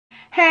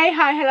Hey,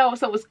 hi, hello,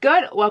 what's up, what's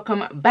good?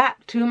 Welcome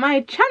back to my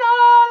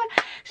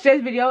channel.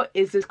 Today's video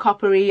is this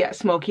coppery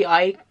smoky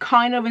eye,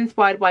 kind of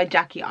inspired by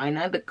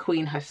Aina, the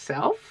queen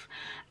herself.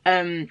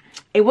 It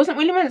wasn't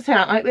really meant to turn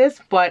out like this,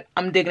 but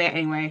I'm digging it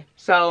anyway.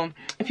 So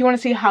if you want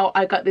to see how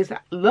I got this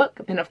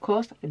look, then of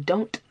course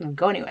don't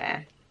go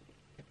anywhere.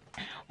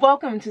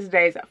 Welcome to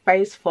today's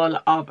face full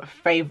of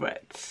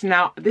favorites.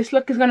 Now this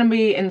look is going to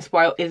be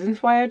inspired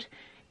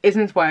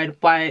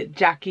by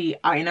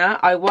Aina.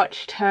 I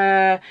watched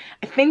her,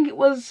 I think it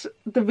was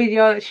the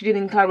video that she did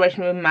in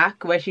collaboration with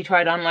MAC, where she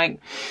tried on like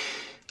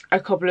a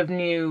couple of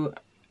new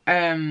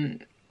I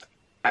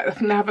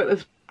think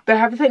they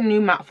have this like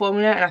new matte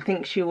formula, and I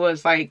think she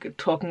was like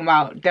talking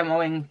about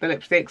demoing the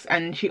lipsticks,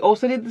 and she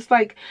also did this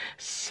like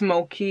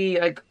smoky,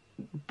 like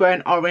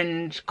burnt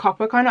orange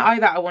copper kind of eye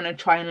that I want to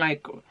try and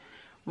like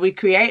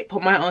recreate,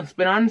 put my own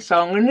spin on. So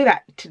I'm going to do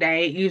that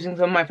today using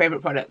some of my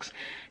favorite products.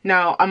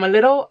 Now I'm a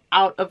little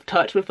out of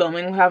touch with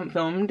filming. I haven't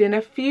filmed in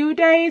a few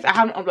days. I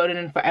haven't uploaded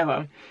in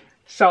forever,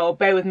 so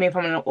bear with me if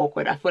I'm a little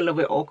awkward. I feel a little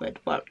bit awkward,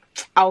 but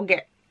I'll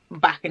get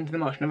back into the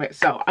motion of it.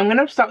 So I'm going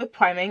to start with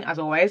priming as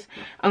always.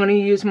 I'm going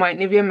to use my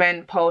Nivea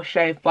Men Post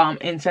Shave Balm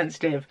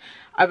Insensitive.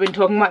 I've been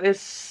talking about this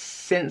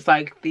since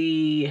like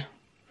the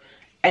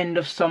end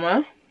of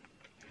summer.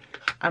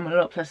 I'm a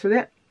little obsessed with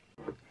it.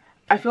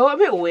 I feel a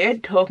bit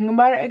weird talking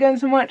about it again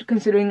so much,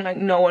 considering like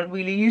no one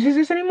really uses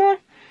this anymore,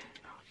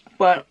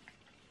 but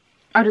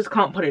I just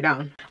can't put it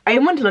down. I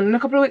went to London a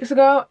couple of weeks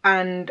ago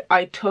and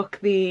I took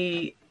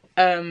the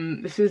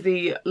this is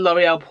the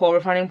Loreal Pore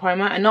Refining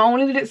Primer, and not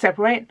only did it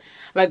separate,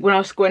 like when I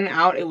was squinting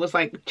out it was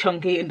like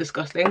chunky and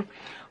disgusting,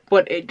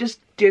 but it just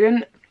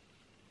didn't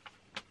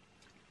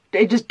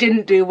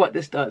do what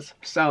this does.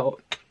 So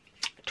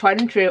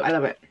tried and true, I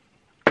love it.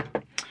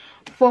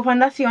 For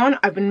foundation,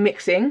 I've been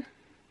mixing,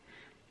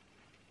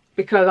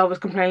 because I was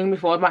complaining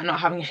before about not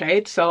having a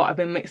shade, so I've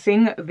been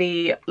mixing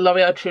the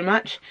L'Oreal True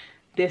Match.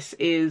 This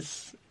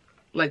is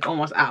like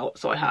almost out,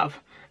 so I have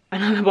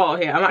another bottle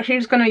here. I'm actually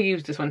just going to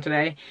use this one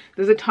today.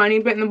 There's a tiny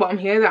bit in the bottom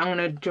here that I'm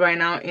going to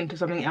drain out into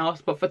something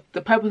else, but for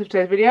the purpose of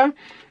today's video, I'm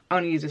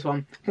going to use this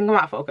one. I think I'm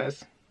out of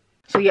focus.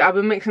 So yeah, I've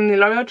been mixing the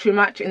L'Oreal True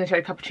Match in the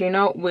shade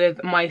Cappuccino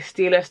with my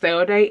Stila Stay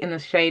All Day in the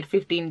shade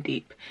 15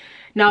 Deep.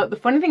 Now the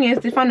funny thing is,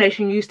 this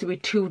foundation used to be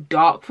too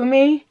dark for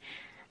me,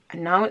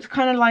 and now it's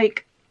kind of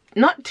like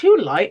not too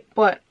light,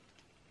 but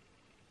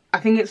I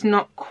think it's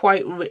not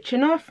quite rich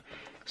enough.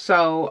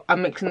 So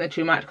I'm mixing the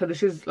True Match because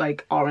this is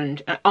like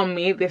orange, and on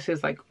me this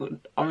is like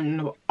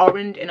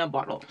orange in a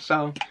bottle.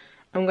 So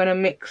I'm gonna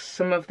mix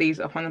some of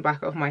these up on the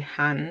back of my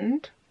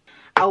hand.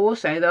 I will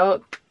say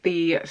though,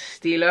 the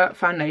Stila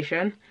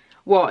foundation,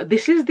 well,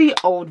 this is the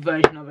old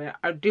version of it.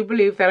 I do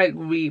believe they like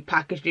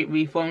repackaged it,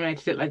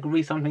 reformulated it, like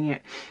re-something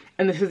it,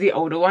 and this is the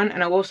older one.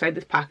 And I will say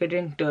this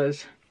packaging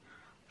does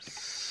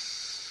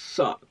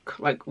suck.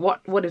 Like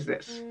what is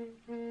this?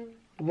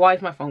 Why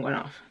is my phone going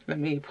off? Let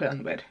me put it on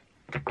the bed.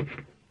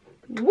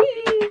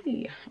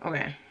 Whee!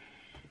 Okay,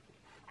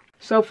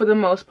 so for the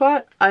most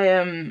part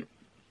I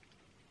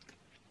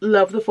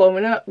love the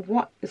formula.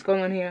 What is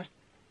going on here?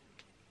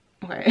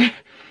 Okay.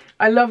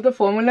 I love the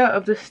formula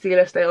of the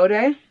Stila Stay All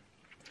Day,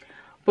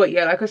 but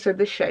yeah, like I said,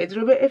 the shades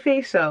are a bit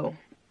iffy, so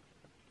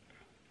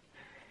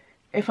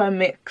if I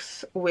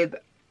mix with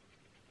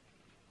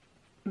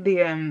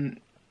the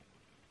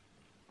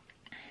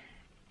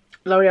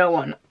L'Oreal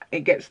one,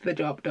 it gets the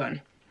job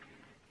done.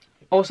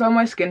 Also,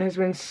 my skin has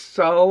been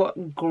so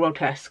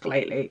grotesque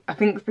lately. I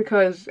think it's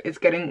because it's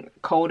getting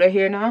colder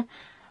here now.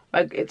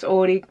 Like, it's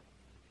already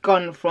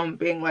gone from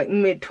being like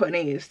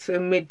mid-20s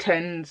to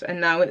mid-10s, and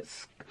now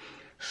it's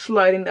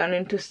sliding down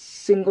into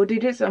single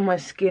digits, and my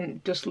skin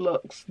just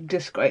looks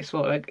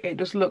disgraceful. Like, it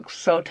just looks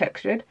so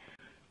textured,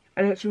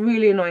 and it's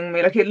really annoying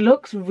me. Like, it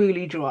looks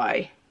really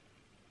dry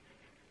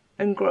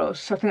and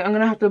gross. I think I'm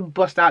gonna have to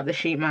bust out the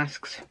sheet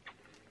masks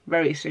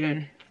very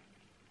soon.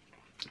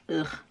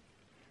 Ugh,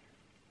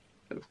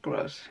 looks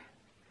gross.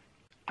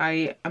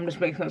 I'm just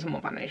mixing up some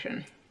more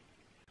foundation,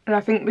 and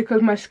I think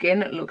because my skin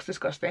looks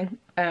disgusting,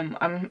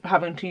 I'm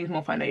having to use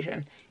more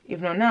foundation,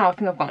 even though now I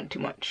think I've gotten too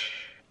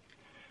much.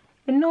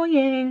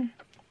 Annoying.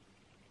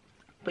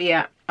 But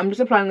yeah, I'm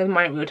just applying with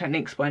my Real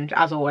Technique sponge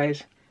as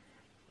always.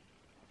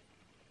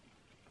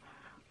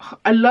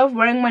 I love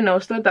wearing my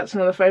nose stud. That's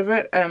another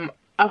favorite.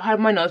 I've had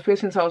my nose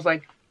pierced since I was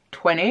like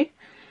 20.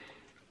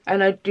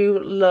 And I do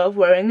love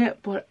wearing it,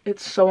 but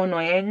it's so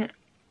annoying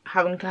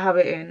having to have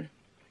it in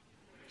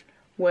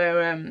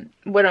where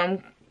when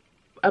I'm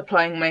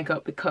applying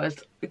makeup because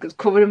it's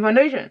covered in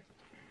foundation.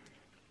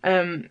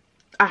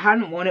 I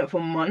hadn't worn it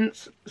for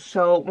months,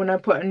 so when I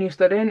put a new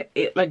stud in,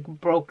 it like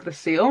broke the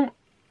seal.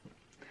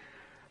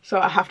 So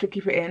I have to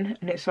keep it in,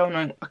 and it's so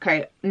annoying.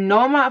 Okay,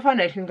 no amount of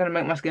foundation is gonna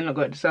make my skin look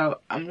good, so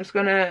I'm just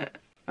gonna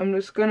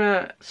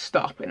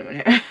stop in a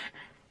minute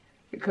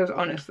because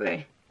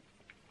honestly,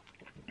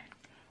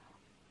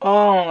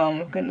 oh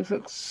my goodness, this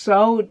looks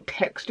so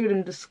textured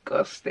and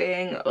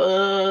disgusting.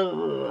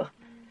 Ugh.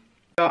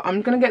 So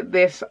I'm gonna get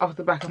this off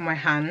the back of my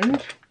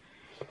hand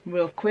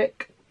real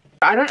quick.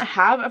 I don't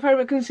have a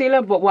favorite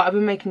concealer, but what I've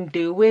been making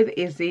do with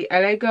is the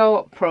LA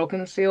Girl Pro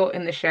Conceal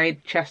in the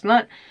shade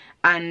Chestnut,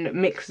 and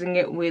mixing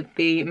it with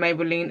the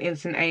Maybelline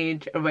Instant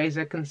Age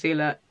Eraser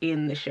Concealer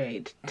in the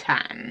shade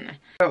Tan.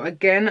 So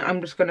again,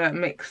 I'm just gonna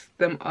mix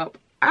them up.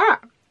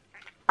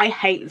 I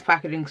hate this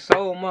packaging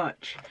so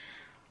much.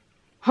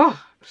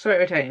 Oh, so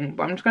irritating.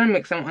 But I'm just gonna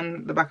mix them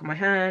on the back of my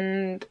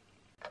hand.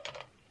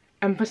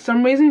 And for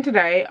some reason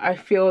today, I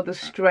feel the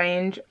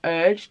strange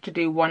urge to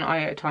do one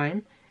eye at a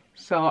time.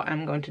 So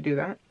I'm going to do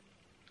that.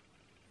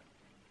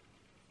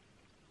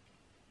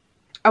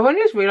 I've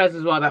only just realised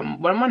as well that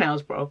one of my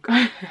nails broke.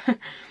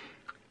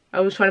 I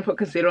was trying to put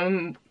concealer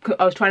on.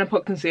 I was trying to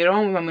put concealer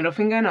on with my middle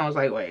finger, and I was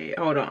like, wait,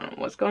 hold on,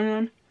 what's going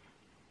on?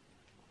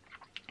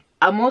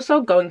 I'm also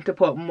going to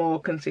put more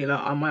concealer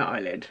on my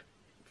eyelid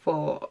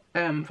for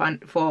little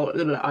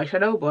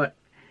eyeshadow, but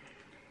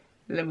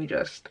let me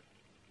just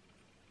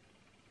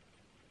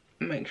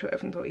make sure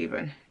everything's all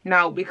even.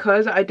 Now,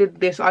 because I did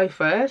this eye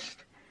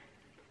first,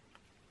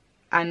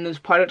 and there's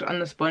product on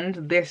the sponge,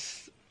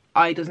 this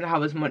eye doesn't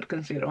have as much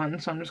concealer on,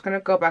 so I'm just going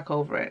to go back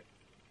over it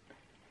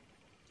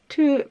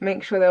to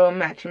make sure they're all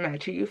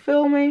matchy, you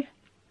feel me?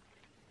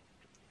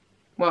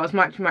 Well, as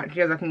matchy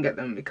as I can get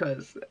them,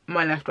 because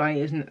my left side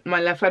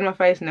of my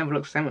face never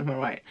looks the same as my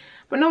right.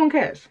 But no one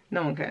cares,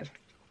 no one cares.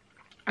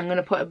 I'm going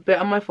to put a bit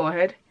on my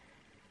forehead.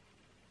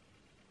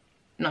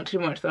 Not too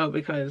much though,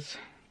 because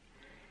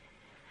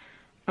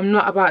I'm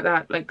not about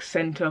that like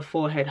center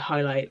forehead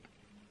highlight,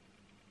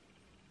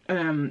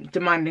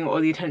 demanding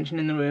all the attention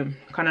in the room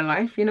kind of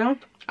life, you know?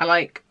 I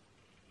like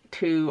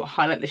to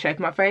highlight the shape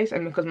of my face,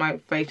 and because my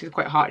face is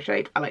quite heart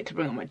shaped, I like to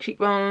bring up my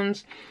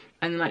cheekbones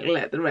and like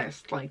let the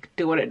rest like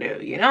do what it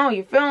do, you know?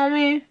 You feel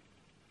me?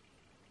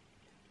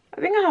 I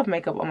think I have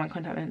makeup on my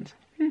contact lens.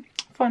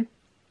 Fun.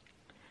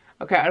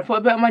 Okay, I'll put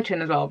a bit on my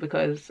chin as well,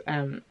 because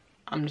I'm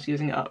just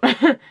using it up.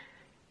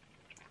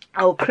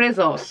 Oh,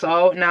 Crizzle.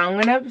 So now I'm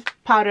gonna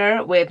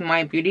powder with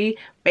my Beauty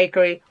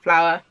Bakerie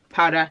Flower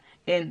Powder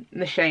in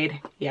the shade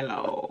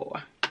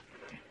Yellow.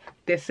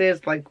 This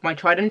is like my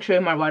tried and true,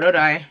 my ride or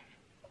die.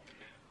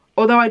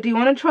 Although I do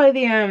want to try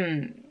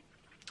the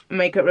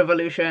Makeup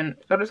Revolution.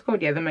 Is that what it's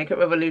called? Yeah, the Makeup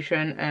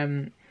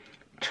Revolution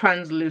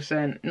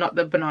translucent, not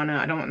the banana.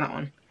 I don't want that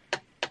one,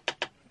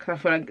 because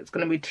I feel like it's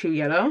gonna be too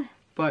yellow.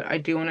 But I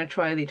do want to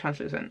try the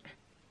translucent,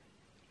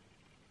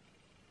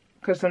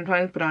 because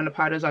sometimes banana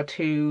powders are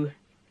too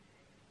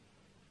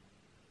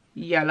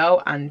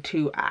yellow and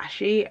too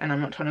ashy, and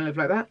I'm not trying to live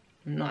like that.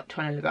 I'm not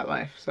trying to live that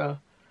life. So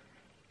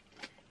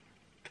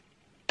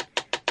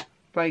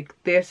like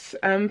this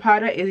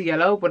powder is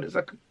yellow, but it's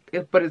like I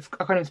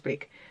can't even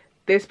speak.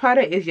 This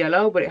powder is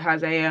yellow, but it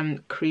has a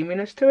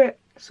creaminess to it,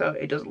 so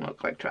it doesn't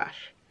look like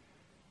trash.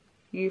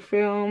 You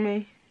feel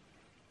me?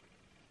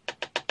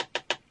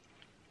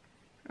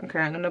 Okay,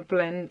 I'm gonna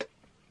blend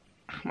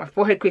my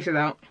forehead creases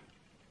out.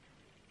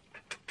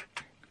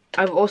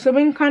 I've also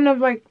been kind of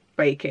like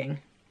baking.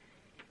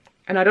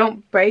 And I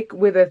don't bake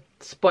with a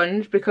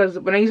sponge, because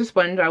when I use a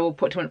sponge I will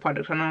put too much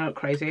product on and I look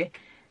crazy.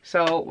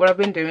 So what I've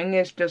been doing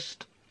is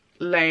just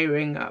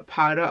layering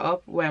powder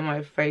up where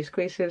my face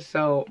crease is,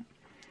 so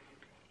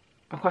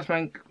across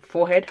my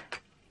forehead,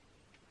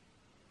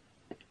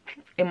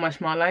 in my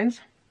smile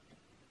lines,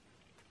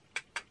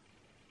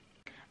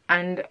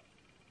 and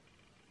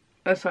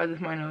the sides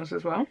of my nose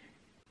as well.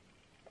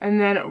 And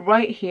then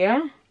right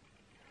here,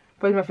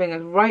 both my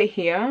fingers, right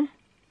here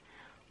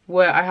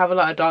where I have a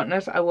lot of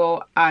darkness, I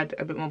will add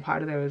a bit more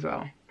powder there as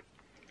well.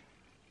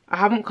 I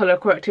haven't colour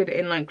corrected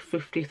in like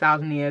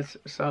 50,000 years,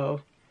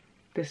 so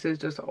this is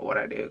just what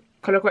I do.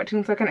 Colour correcting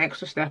is like an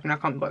extra step, and I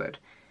can't be bothered,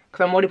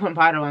 because I'm already putting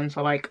powder on,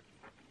 so like,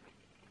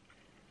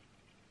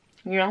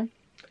 you know,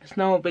 it's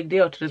no big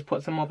deal to just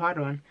put some more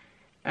powder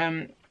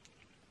on.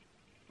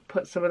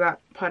 Put some of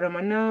that powder on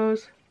my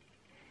nose.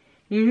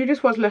 Usually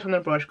just what's left on the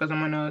brush goes on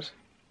my nose.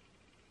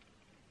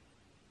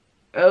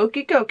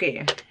 Okie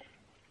dokie.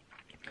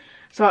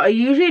 So I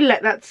usually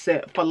let that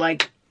sit for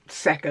like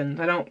seconds.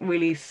 I don't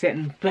really sit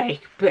and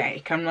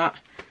bake. I'm not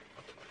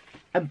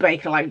a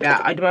baker like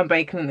that. I do my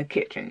baking in the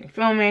kitchen, you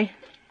feel me?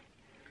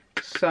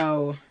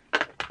 So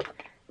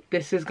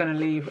this is gonna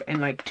leave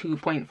in like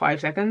 2.5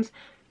 seconds.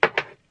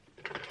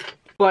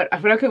 But I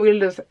feel like it really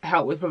does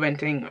help with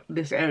preventing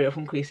this area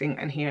from creasing,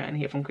 and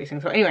here from creasing.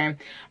 So anyway,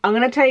 I'm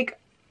gonna take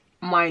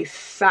my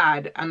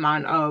sad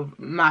amount of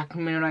MAC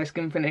Mineralized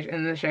Skin Finish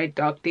in the shade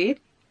Dark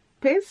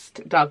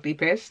Deepest,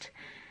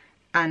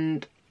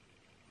 and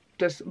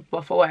just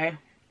buff away.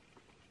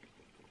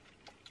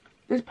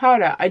 This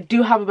powder, I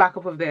do have a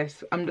backup of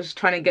this. I'm just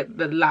trying to get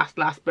the last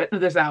bit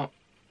of this out.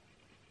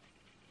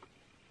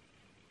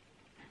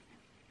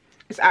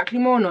 It's actually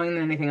more annoying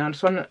than anything. I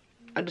just want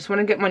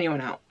to get my new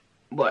one out,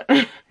 but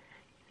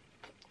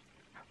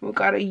we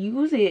gotta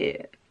use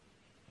it.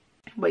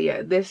 But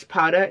yeah, this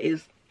powder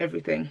is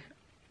everything,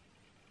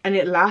 and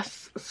it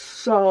lasts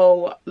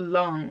so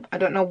long. I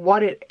don't know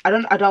what I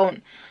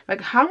don't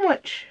like how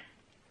much.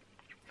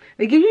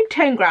 They give you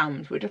 10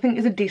 grams, which I think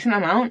is a decent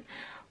amount,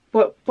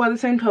 but by the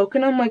same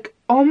token, I'm like,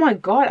 oh my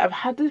god, I've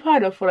had this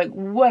powder for like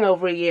well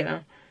over a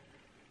year,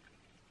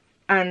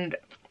 and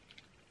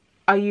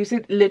I use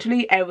it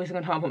literally every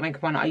single time I put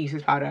makeup on. I use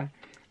this powder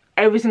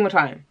every single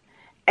time.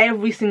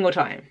 Every single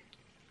time.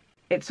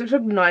 It's such a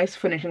nice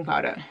finishing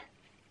powder.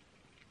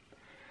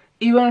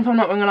 Even if I'm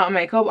not wearing a lot of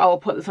makeup, I will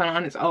put this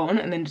on its own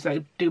and then just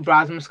like do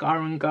brows and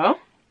mascara and go.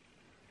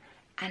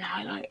 And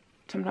highlight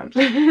sometimes.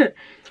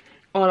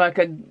 Or like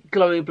a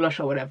glowy blush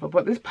or whatever.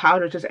 But this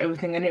powder does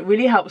everything, and it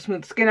really helps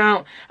smooth skin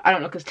out. I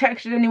don't look as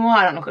textured anymore.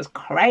 I don't look as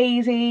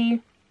crazy.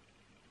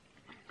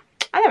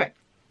 I love it.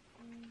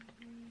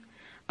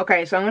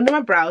 Okay, so I'm going to do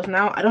my brows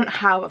now. I don't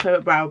have a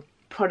favourite brow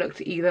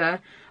product either.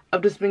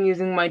 I've just been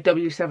using my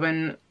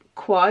W7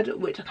 quad,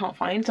 which I can't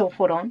find, so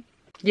hold on.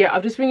 Yeah,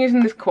 I've just been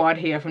using this quad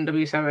here from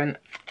W7.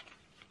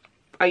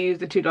 I use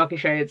the two darker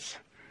shades.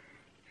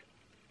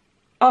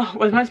 Oh,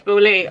 where's my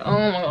spoolie?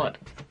 Oh my god.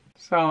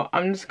 So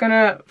I'm just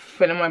gonna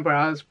fill in my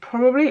brows,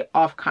 probably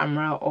off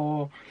camera,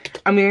 or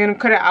I'm either gonna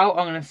cut it out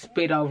or I'm gonna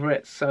speed over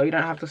it so you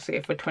don't have to see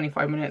it for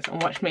 25 minutes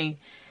and watch me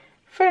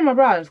fill in my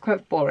brows because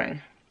it's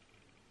boring.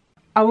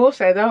 I will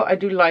say though, I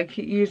do like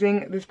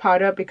using this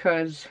powder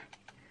because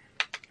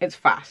it's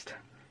fast.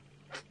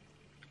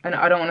 And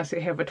I don't want to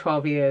sit here for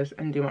 12 years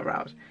and do my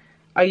brows.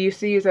 I used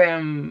to use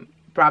a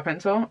brow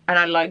pencil, and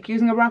I like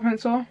using a brow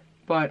pencil,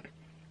 but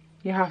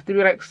you have to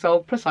be like so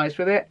precise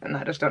with it, and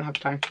I just don't have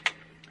time.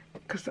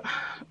 Because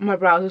my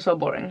brows are so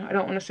boring. I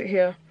don't want to sit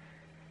here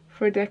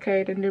for a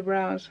decade and do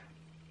brows.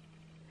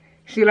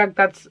 See, like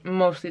that's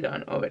mostly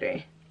done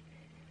already.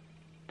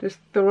 Just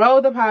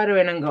throw the powder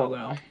in and go,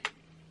 girl.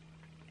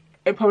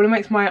 It probably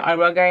makes my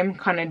eyebrow game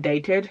kind of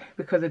dated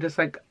because it's just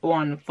like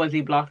one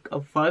fuzzy block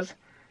of fuzz.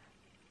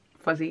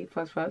 Fuzzy,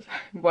 fuzz, fuzz.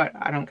 But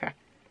I don't care.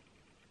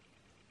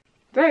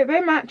 They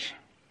match,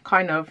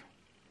 kind of.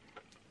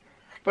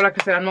 But like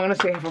I said, I'm not going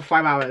to sit here for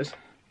 5 hours.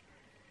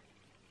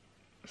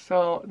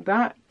 So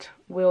that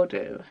will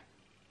do.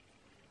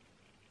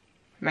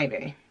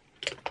 Maybe.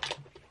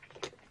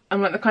 I'm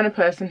not the kind of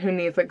person who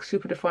needs like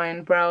super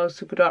defined brows,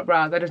 super dark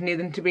brows. I just need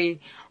them to be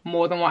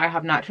more than what I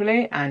have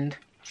naturally, and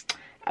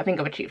I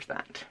think I've achieved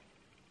that.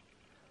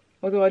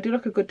 Although I do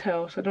look a good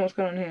tail, so I don't know what's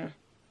going on here.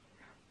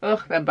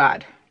 Ugh, they're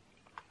bad.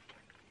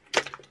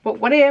 But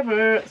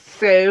whatever.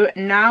 So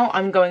now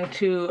I'm going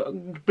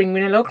to bring me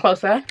in a little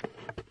closer.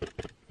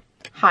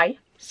 Hi.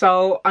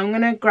 So I'm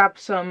going to grab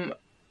some,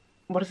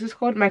 what is this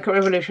called? Makeup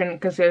Revolution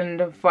Conceal and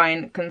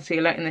Define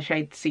Concealer in the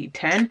shade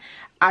C10.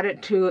 Add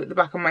it to the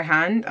back of my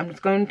hand. I'm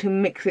just going to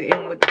mix it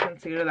in with the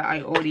concealer that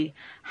I already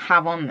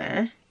have on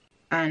there.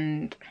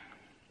 And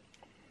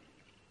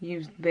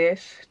use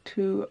this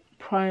to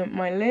prime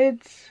my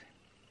lids.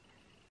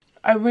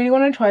 I really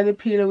want to try the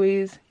P.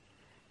 Louise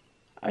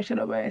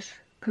eyeshadow base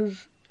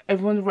because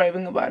everyone's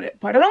raving about it.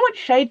 But I don't know which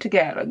shade to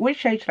get. Like, which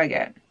shade should I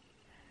get?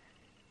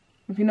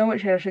 If you know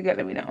which shade I should get,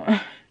 let me know.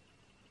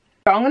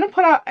 So I'm going to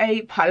pull out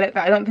a palette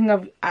that I don't think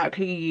I've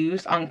actually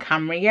used on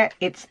camera yet.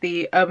 It's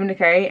the Urban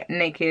Decay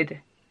Naked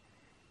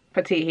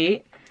Petite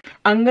Heat.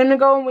 I'm going to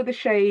go in with the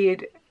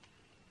shade,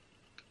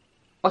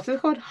 what's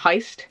it called?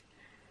 Heist.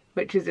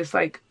 Which is this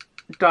like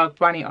dark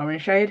brownie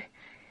orange shade.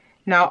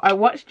 Now I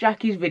watched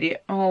Jackie's video.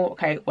 Oh,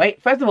 okay,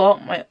 wait. First of all,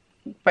 my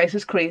face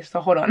is creased, so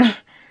hold on.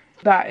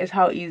 That is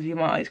how easy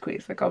my eyes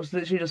crease. Like I was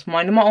literally just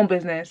minding my own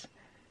business.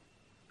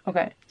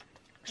 Okay.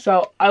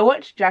 So I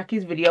watched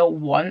Jackie's video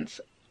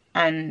once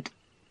and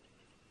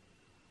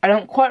I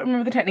don't quite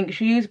remember the technique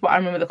she used, but I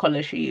remember the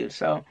colours she used.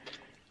 So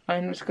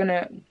I'm just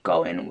gonna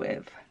go in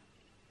with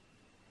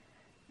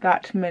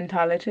that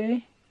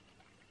mentality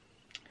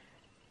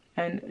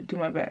and do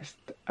my best.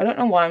 I don't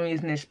know why I'm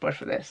using this brush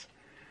for this.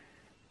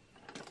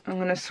 I'm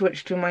going to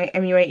switch to my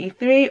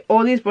MU8E3.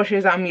 All these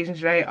brushes that I'm using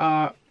today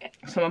are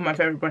some of my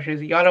favourite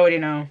brushes. Y'all already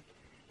know.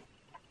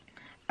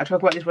 I talk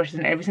about these brushes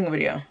in every single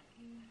video.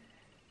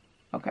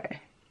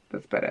 Okay,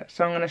 that's better.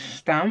 So I'm going to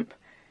stamp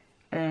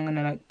and I'm going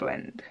to like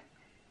blend.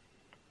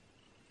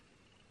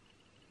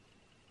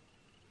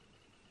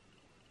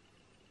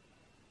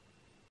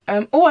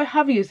 Oh, I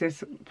have used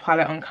this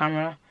palette on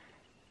camera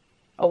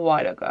a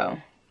while ago.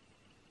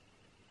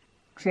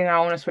 See,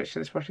 now I want to switch to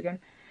this brush again.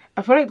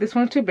 I feel like this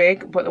one's too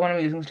big, but the one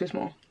I'm using is too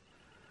small.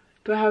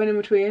 Do I have it in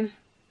between?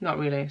 Not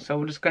really, so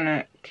we're just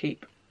gonna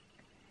keep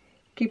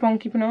on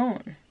keeping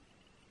on.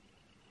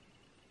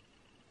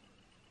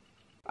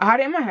 I had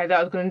it in my head that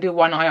I was gonna do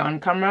one eye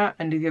on camera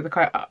and do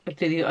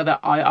the other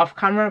eye off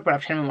camera, but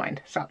I've changed my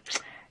mind. So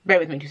bear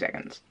with me 2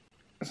 seconds.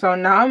 So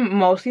now I'm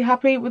mostly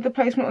happy with the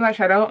placement of that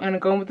shadow. I'm gonna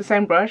go in with the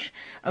same brush.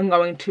 I'm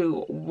going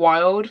to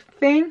Wild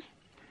Thing,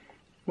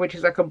 which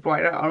is like a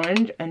brighter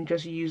orange, and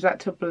just use that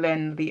to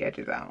blend the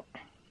edges out.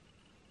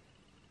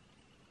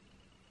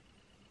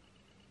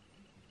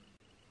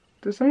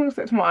 There's something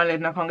stuck to my eyelid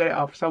and I can't get it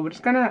off, so we're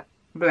just gonna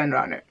blend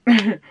around it.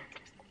 And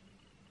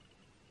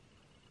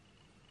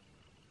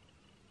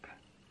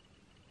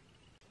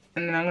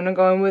then I'm gonna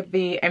go in with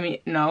the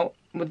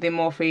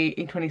Morphe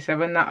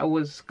E27 that I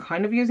was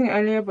kind of using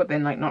earlier, but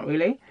then like not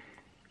really,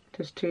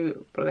 just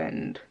to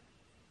blend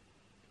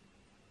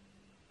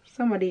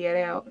some of the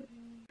yellow out.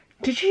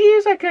 Did she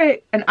use like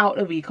an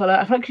outer V colour?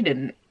 I feel like she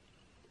didn't.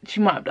 She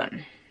might have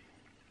done.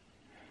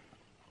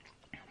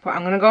 But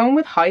I'm going to go in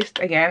with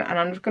Heist again, and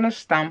I'm just going to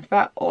stamp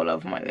that all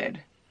over my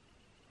lid.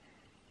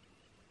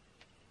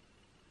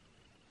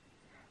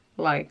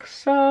 Like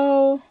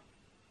so.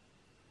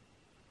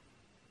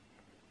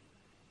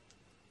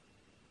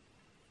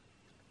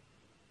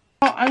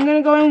 I'm going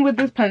to go in with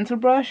this pencil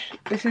brush.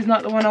 This is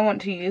not the one I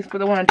want to use, but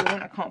the one I do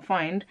want I can't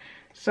find.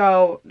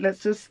 So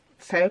let's just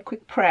say a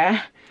quick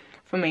prayer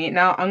for me.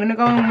 Now I'm going to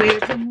go in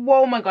with,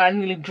 whoa my god, I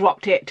nearly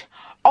dropped it.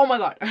 Oh my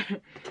god.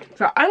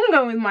 So I'm going to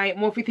go with my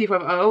Morphe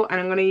 350,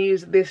 and I'm going to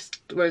use this,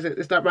 what is it,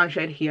 this dark brown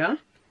shade here.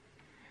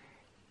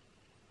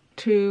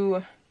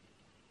 Okay,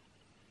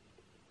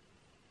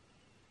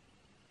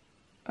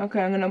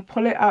 I'm going to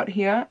pull it out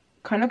here,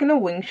 kind of like in a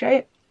wing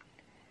shape.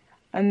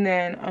 And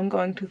then I'm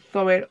going to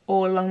throw it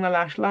all along the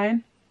lash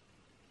line.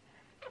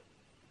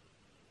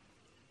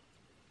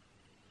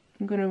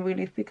 I'm going to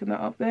really thicken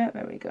that up there.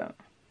 There we go.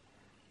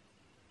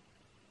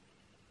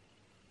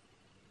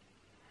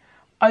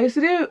 I used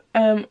to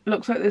do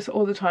looks like this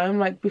all the time.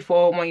 Like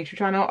before my YouTube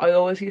channel, I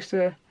always used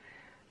to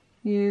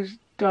use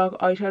dark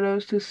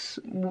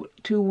eyeshadows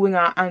to wing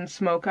out and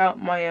smoke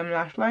out my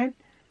lash line.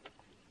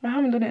 I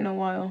haven't done it in a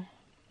while.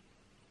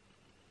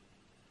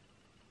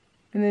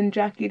 And then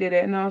Jackie did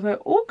it, and I was like,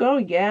 oh girl,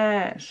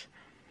 yes.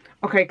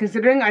 Okay,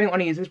 considering I didn't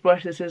want to use this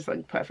brush, this is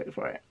like perfect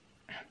for it.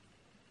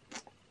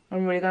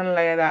 I'm really going to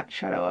layer that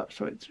shadow up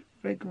so it's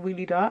like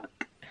really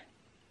dark.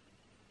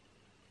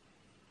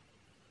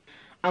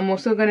 I'm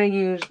also going to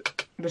use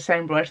the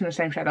same brush and the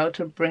same shadow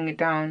to bring it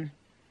down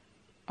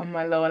on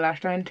my lower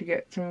lash line to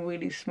get some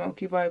really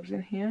smoky vibes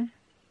in here.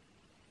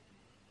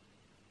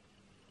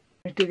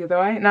 Let's do the other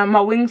eye. Now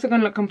my wings are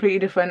going to look completely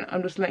different.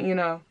 I'm just letting you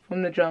know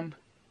from the jump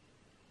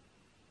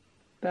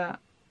that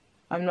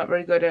I'm not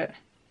very good at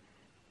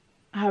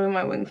having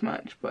my wings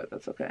match, but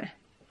that's okay.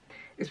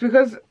 It's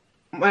because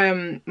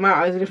my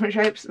eyes are different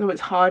shapes, so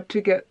it's hard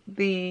to get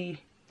the...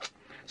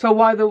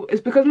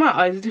 it's because my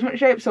eyes are different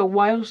shapes, so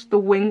whilst the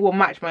wing will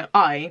match my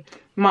eyes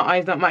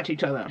don't match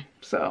each other.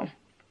 So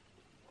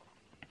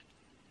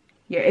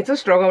yeah, it's a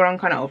struggle, but I'm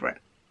kind of over it.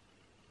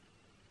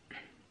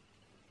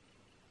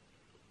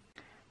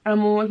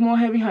 I'm always more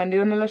heavy-handed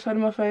on the left side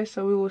of my face,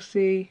 so we will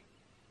see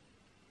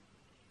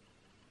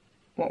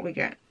what we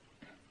get.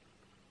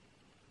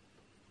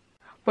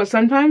 But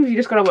sometimes you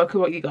just gotta work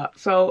with what you got.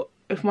 So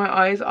if my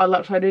eyes are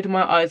lopsided,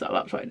 my eyes are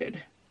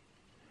lopsided.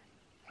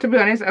 To be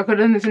honest, I could have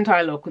done this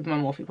entire look with my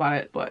Morphe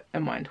palette, but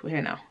never mind, we're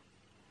here now.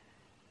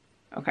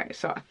 Okay,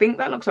 so I think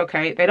that looks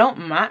okay. They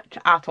don't match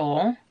at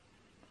all,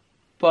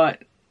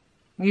 but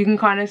you can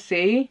kind of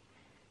see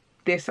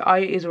this eye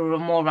is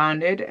more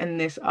rounded and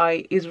this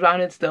eye is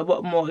rounded still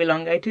but more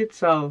elongated.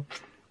 So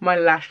my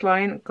lash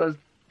line goes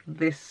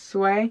this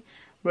way,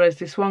 whereas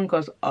this one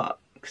goes up.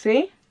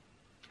 See?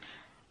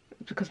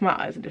 It's because my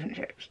eyes are different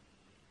shapes.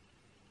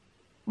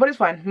 But it's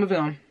fine, moving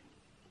on.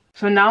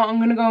 So now I'm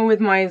going to go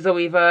with my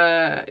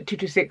Zoeva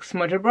 226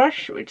 smudger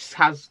brush, which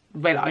has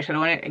red eyeshadow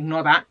on it,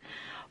 ignore that.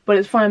 But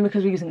it's fine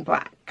because we're using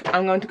black.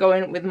 I'm going to go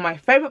in with my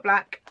favourite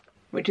black,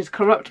 which is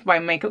Corrupt by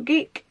Makeup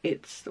Geek.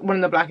 It's one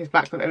of the blackest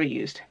blacks I've ever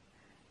used.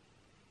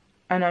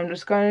 And I'm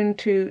just going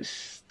to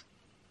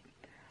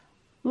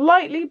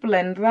lightly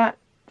blend that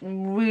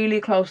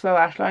really close to the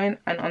lash line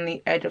and on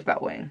the edge of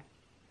that wing.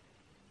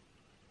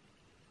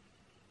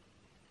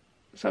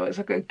 So it's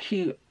like a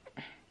cute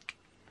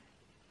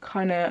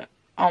kind of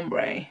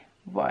ombre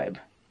vibe.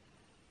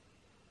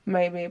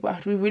 Maybe, but I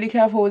have to be really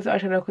careful with the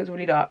eyeshadow because it's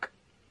really dark.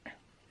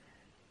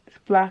 This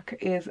black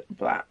is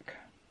black.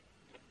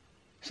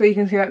 So you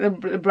can see that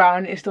the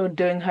brown is still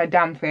doing her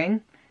damn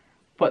thing,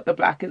 but the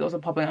black is also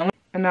popping.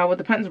 And now with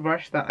the pencil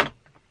brush that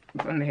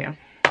is under here,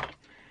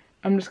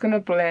 I'm just going to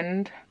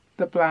blend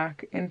the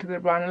black into the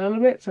brown a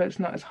little bit so it's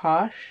not as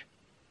harsh.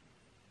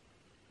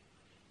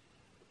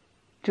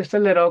 Just a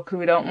little, because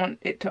we don't want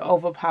it to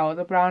overpower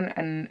the brown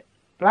and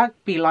black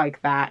be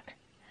like that.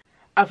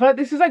 I feel like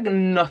this is like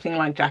nothing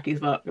like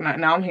Jackie's look.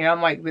 Now I'm here,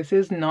 I'm like, this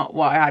is not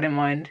what I had in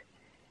mind.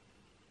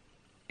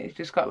 It's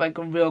just got like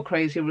a real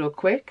crazy real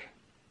quick.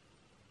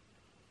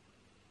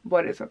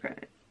 But it's okay.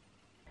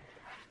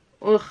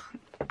 Ugh.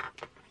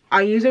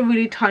 I use a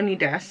really tiny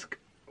desk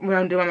when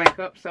I'm doing my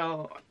makeup,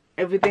 so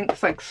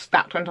everything's like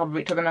stacked on top of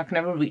each other and I can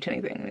never reach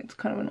anything. It's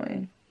kind of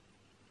annoying.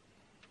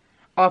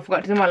 Oh, I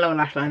forgot to do my lower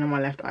lash line on my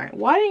left eye.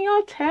 Why didn't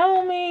y'all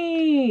tell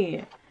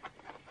me?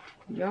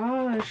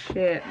 Y'all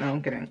shit. No,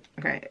 I'm kidding.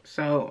 Okay,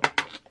 so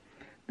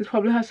this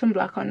probably has some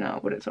black on now,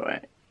 but it's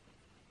alright.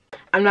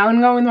 I'm now going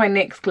to go with my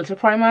NYX glitter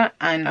primer,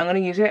 and I'm going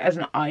to use it as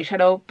an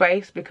eyeshadow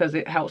base because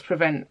it helps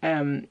prevent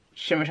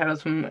shimmer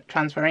shadows from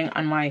transferring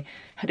on my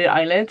hooded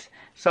eyelids.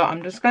 So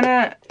I'm just going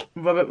to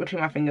rub it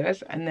between my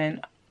fingers, and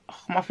then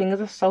my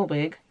fingers are so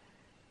big.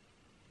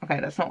 Okay,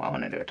 that's not what I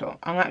want to do at all.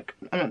 I'm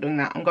not doing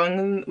that. I'm going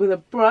in with a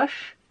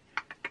brush.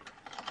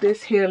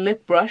 This here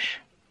lip brush.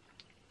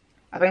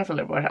 I think it's a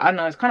lip brush. I don't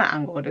know, it's kind of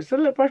angled. Is it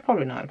a lip brush?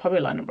 Probably not. Probably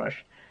a liner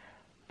brush.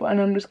 But and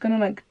I'm just going to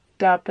like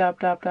dab, dab,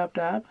 dab, dab,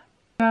 dab.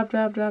 Dab,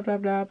 dab, dab,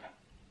 dab, dab.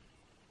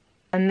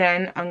 And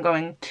then I'm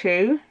going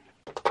to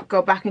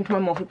go back into my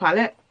Morphe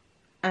palette.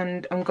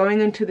 And I'm going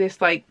into this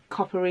like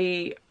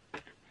coppery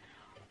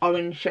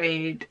orange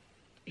shade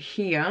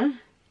here.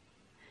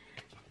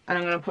 And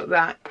I'm going to put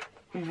that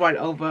right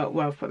over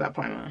where I've put that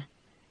primer.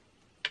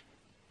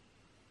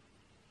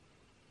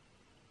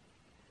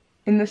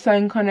 In the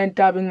same kind of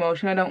dabbing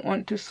motion. I don't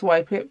want to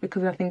swipe it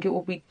because I think it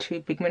will be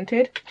too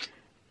pigmented.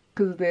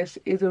 Because this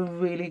is a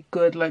really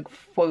good like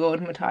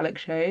foiled metallic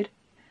shade.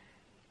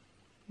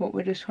 But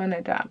we're just trying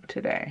to dab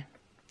today.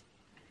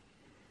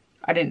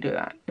 I didn't do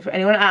that. If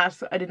anyone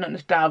asks, I did not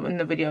just dab in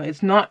the video.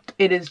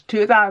 It is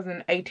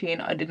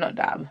 2018. I did not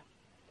dab.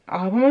 I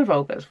hope I'm in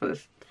focus for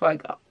this, for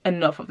like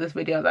enough of this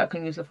video that I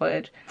can use the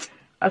footage.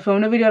 I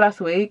filmed a video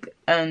last week,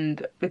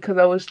 and because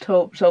I was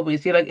so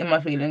busy like in my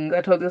feelings,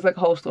 I told this like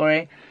whole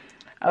story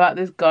about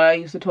this guy I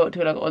used to talk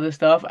to like other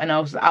stuff, and I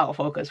was out of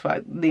focus for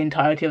like the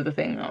entirety of the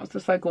thing. I was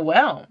just like,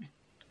 well,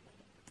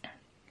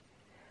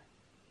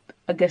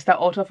 I guess that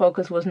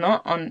autofocus was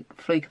not on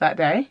fleek that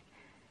day,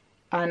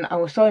 and I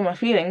was so in my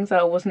feelings that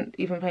I wasn't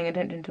even paying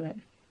attention to it.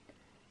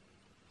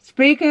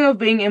 Speaking of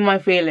being in my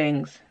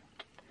feelings,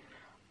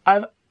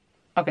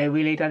 okay,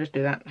 really, did I just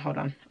do that? Hold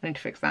on, I need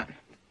to fix that.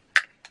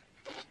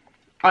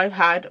 I've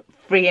had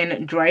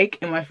freaking Drake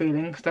in my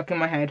feelings stuck in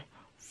my head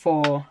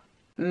for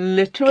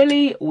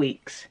literally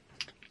weeks.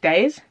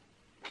 Days?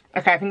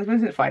 Okay, I think it's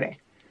been since Friday.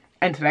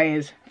 And today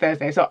is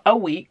Thursday, so a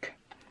week.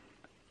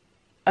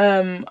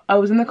 I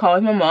was in the car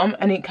with my mom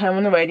and it came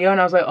on the radio and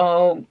I was like,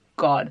 oh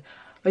god.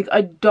 Like,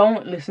 I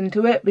don't listen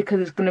to it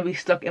because it's gonna be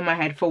stuck in my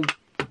head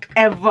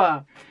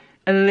forever.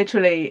 And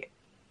literally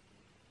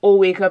all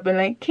week I've been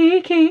like,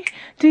 Kiki,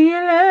 do you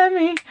love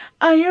me?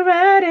 Are you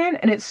riding?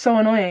 And it's so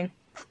annoying.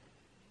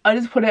 I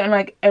just put it in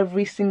like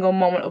every single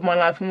moment of my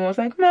life, and I was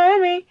like,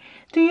 Mommy,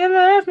 do you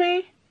love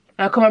me?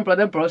 And I call my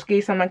brother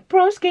Broski, so I'm like,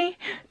 Broski,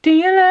 do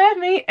you love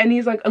me? And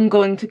he's like, I'm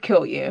going to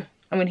kill you.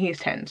 I mean, he's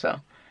 10, so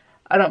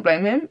I don't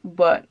blame him,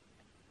 but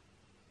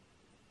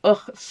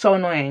ugh, so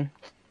annoying.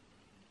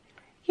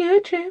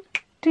 YouTube,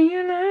 do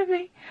you love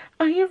me?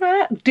 Are you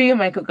right? Do your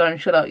makeup, girl,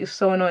 and shut up. You're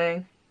so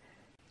annoying.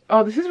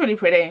 Oh, this is really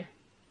pretty.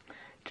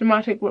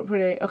 Dramatic but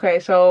pretty. Okay,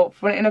 so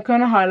for an inner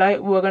corner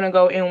highlight, we're gonna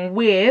go in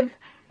with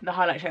the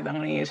highlight shade that I'm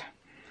going to use.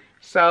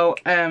 So,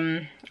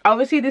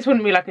 obviously this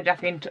wouldn't be like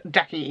a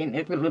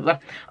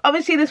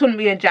obviously this wouldn't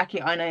be a Jackie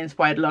Aina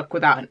inspired look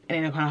without an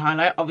inner corner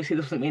highlight. Obviously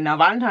this wouldn't be a Now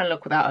Valentine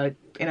look without an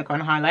inner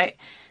corner highlight.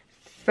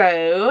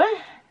 So,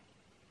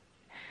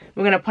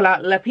 we're going to pull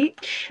out Le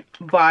Peach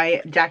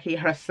by Jackie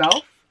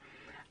herself.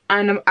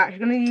 And I'm actually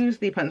going to use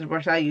the pencil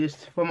brush I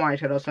used for my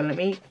eyeshadow. So let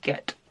me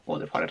get all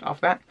the product off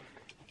that.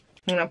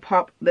 I'm going to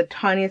pop the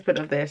tiniest bit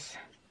of this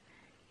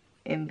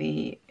in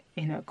the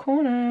inner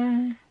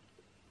corner.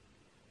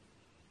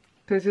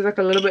 This is like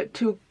a little bit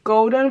too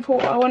golden for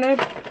what I wanted.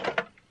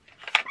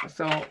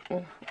 So,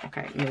 oh,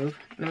 okay, move.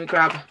 Let me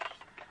grab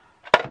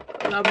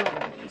levels.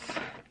 Is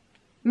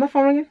my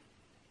phone ringing?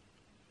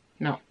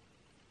 No.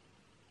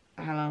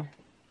 Hello.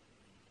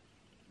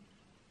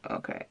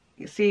 Okay,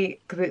 you see,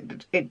 because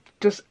it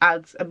just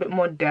adds a bit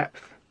more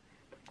depth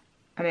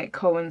and it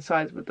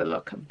coincides with the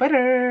look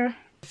better.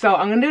 So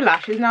I'm gonna do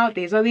lashes now.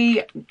 These are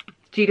the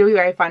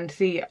GWA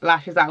Fantasy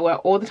lashes that I wear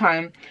all the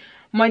time.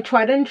 My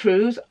tried and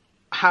trues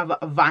have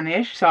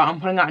vanished, so I'm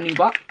putting out a new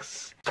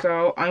box.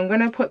 So I'm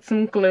gonna put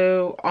some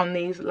glue on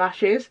these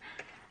lashes.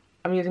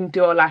 I'm using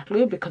Duo Lash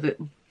Glue because it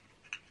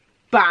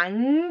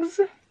bangs.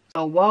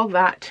 So while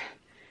that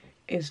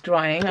is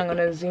drying, I'm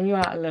gonna zoom you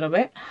out a little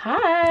bit.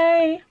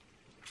 Hi!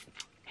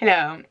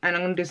 Hello, and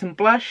I'm gonna do some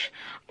blush.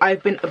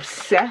 I've been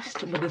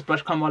obsessed with this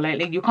blush combo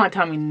lately. You can't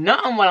tell me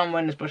nothing while I'm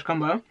wearing this blush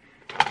combo.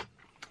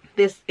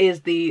 This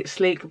is the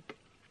Sleek,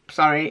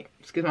 sorry,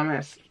 excuse my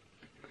mess.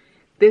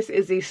 This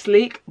is the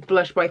Sleek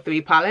Blush by 3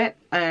 palette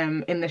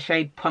in the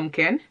shade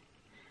Pumpkin.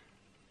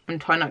 I'm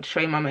trying not to show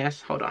you my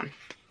mess, hold on.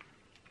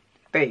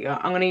 There you go.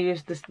 I'm gonna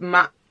use this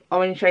matte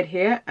orange shade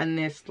here and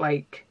this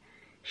like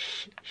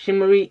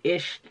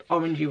shimmery-ish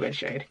orangey red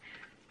shade.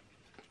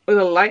 With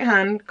a light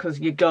hand, because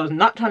your girl's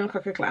not trying to look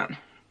like a clown.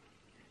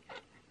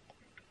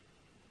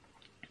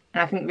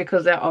 And I think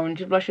because they're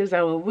orangey blushes,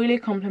 they will really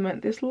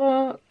complement this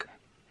look.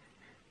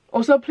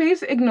 Also,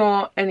 please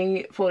ignore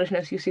any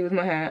foolishness you see with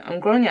my hair. I'm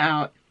growing it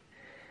out.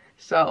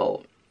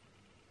 So,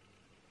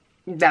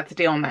 that's the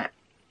deal on that.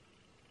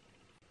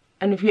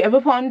 And if you ever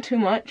put on too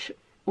much,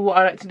 what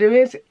I like to do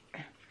is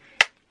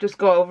just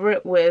go over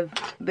it with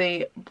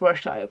the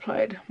brush that I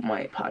applied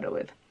my powder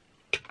with.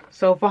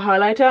 So for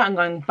highlighter, I'm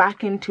going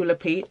back into Le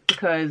Peach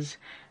because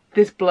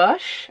this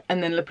blush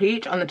and then Le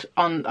Peach I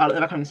can't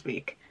even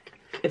speak.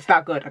 It's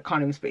that good, I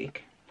can't even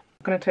speak.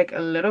 I'm gonna take a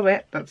little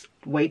bit, that's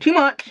way too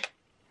much.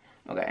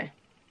 Okay,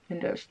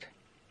 and just,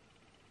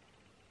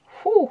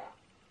 whew,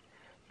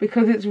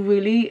 because it's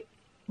really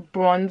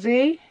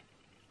bronzy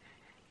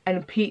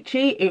and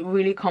peachy, it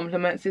really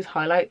complements this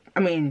highlight. I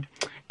mean,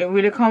 it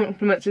really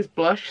complements this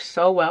blush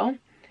so well,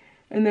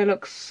 and they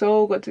look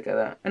so good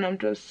together, and I'm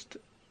just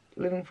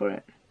living for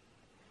it.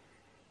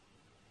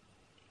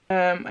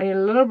 I need a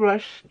little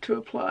brush to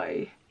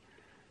apply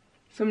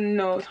some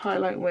nose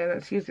highlight with.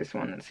 Let's use this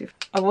one. Let's see.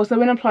 I've also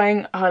been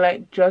applying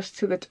highlight just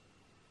to the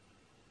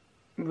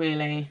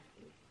really.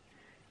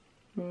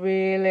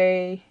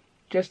 really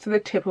just to the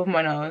tip of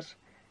my nose,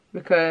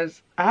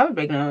 because I have a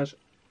big nose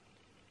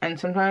and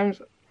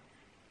sometimes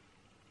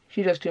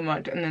she does too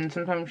much, and then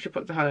sometimes she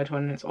puts the highlighter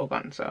on and it's all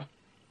gone. So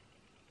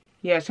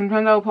yeah,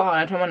 sometimes I'll put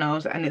highlighter on my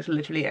nose and it's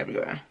literally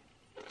everywhere.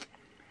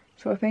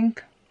 So I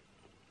think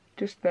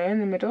just there in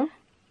the middle.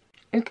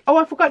 Oh,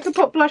 I forgot to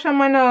put blush on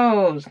my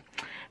nose,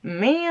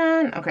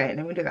 man. Okay,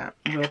 let me do that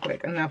real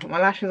quick, and then I'll put my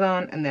lashes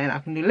on, and then I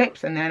can do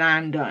lips, and then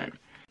I'm done.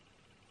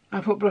 I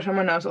put blush on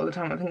my nose all the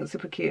time. I think it's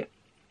super cute.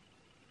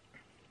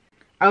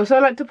 I also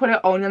like to put it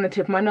only on the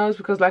tip of my nose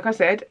because, like I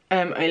said,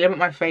 I limit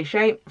my face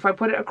shape. If I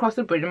put it across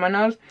the bridge of my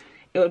nose,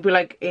 it would be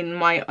like in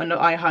my under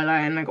eye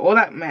highlight and like all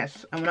that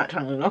mess. I'm not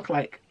trying to look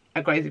like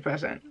a crazy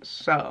person.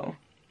 So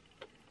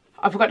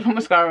I forgot to put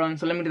mascara on,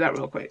 so let me do that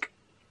real quick.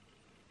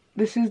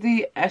 This is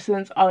the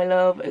Essence I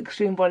Love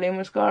Extreme Volume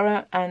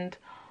Mascara, and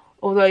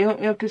although you won't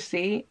be able to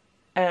see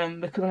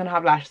because I'm going to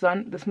have lashes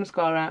on, this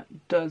mascara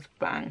does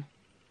bang.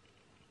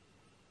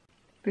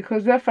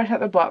 Because they're fresh out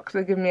the box,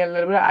 they give me a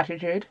little bit of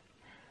attitude.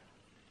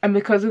 And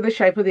because of the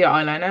shape of the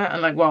eyeliner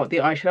and like what the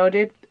eyeshadow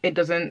did, it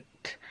doesn't,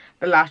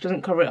 the lash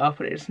doesn't cover it up,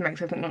 but it just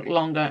makes everything look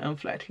longer and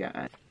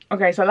flirtier.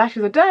 Okay, so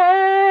lashes are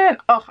done.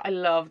 Oh, I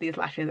love these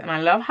lashes, and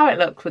I love how it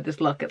looks with this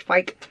look. It's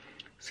like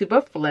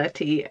super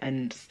flirty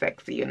and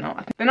sexy, you know.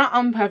 I think they're not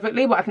on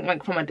perfectly, but I think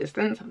like from a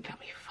distance they'll be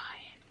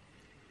fine.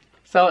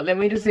 So let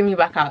me just zoom you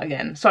back out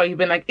again. Sorry, you've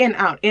been like in,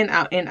 out, in,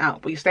 out, in,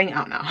 out, but you're staying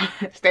out now.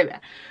 Stay there.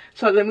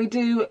 So let me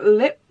do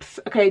lips.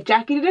 Okay,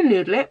 Jackie did a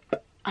nude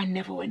lip. I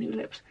never wear nude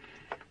lips.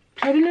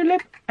 Should I do nude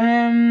lip?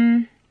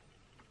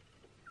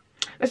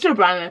 Let's do a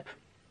brown lip.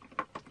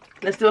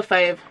 Let's do a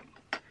fave.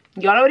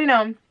 Y'all already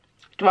know,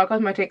 Gerard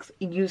Cosmetics,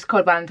 use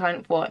code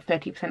Valentine for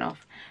 30%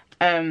 off.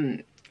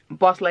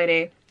 Boss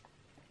Lady,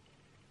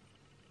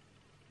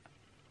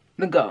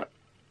 the GOAT.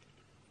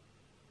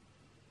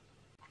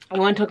 I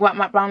want to talk about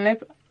my brown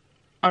lip.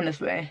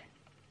 Honestly,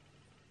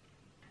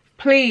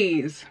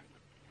 please,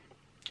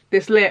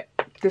 this lip,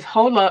 this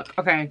whole look.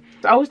 Okay,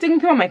 so I was digging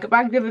through my makeup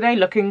bag the other day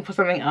looking for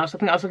something else. I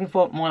think I was looking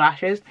for more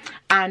lashes,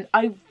 and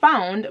I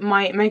found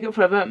my Makeup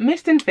Forever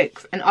Mist and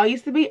Fix, and I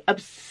used to be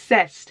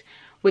obsessed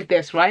with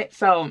this, right?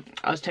 So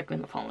I was checking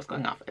if the phone was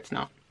going off. It's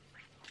not.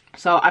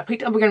 So I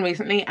picked it up again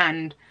recently,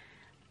 and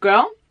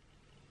girl,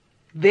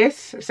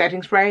 this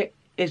setting spray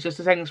is just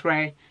a setting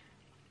spray.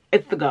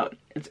 It's the GOAT.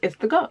 It's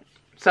the GOAT.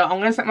 So I'm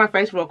gonna set my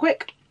face real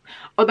quick.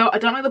 Although I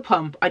don't like the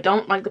pump. I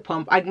don't like the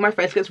pump. My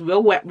face gets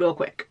real wet real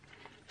quick.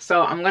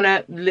 So I'm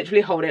gonna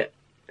literally hold it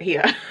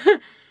here.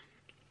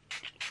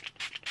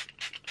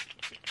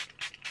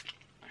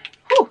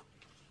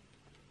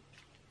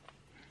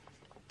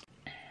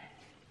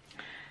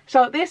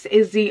 So this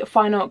is the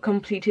final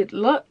completed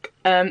look.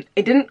 It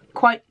didn't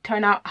quite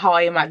turn out how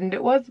I imagined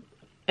it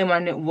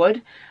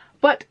would,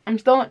 but I'm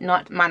still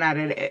not mad at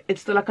it.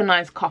 It's still like a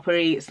nice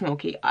coppery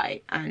smoky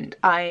eye, and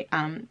I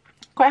am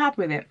quite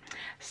happy with it.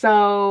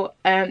 So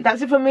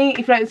that's it for me.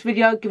 If you like this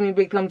video, give me a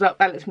big thumbs up.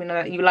 That lets me know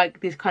that you like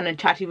these kind of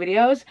chatty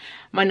videos.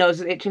 My nose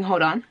is itching,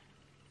 hold on.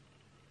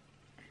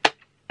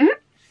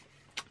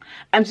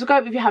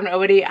 Subscribe if you haven't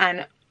already,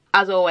 and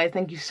as always,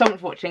 thank you so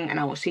much for watching, and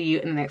I will see you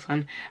in the next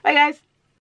one. Bye guys.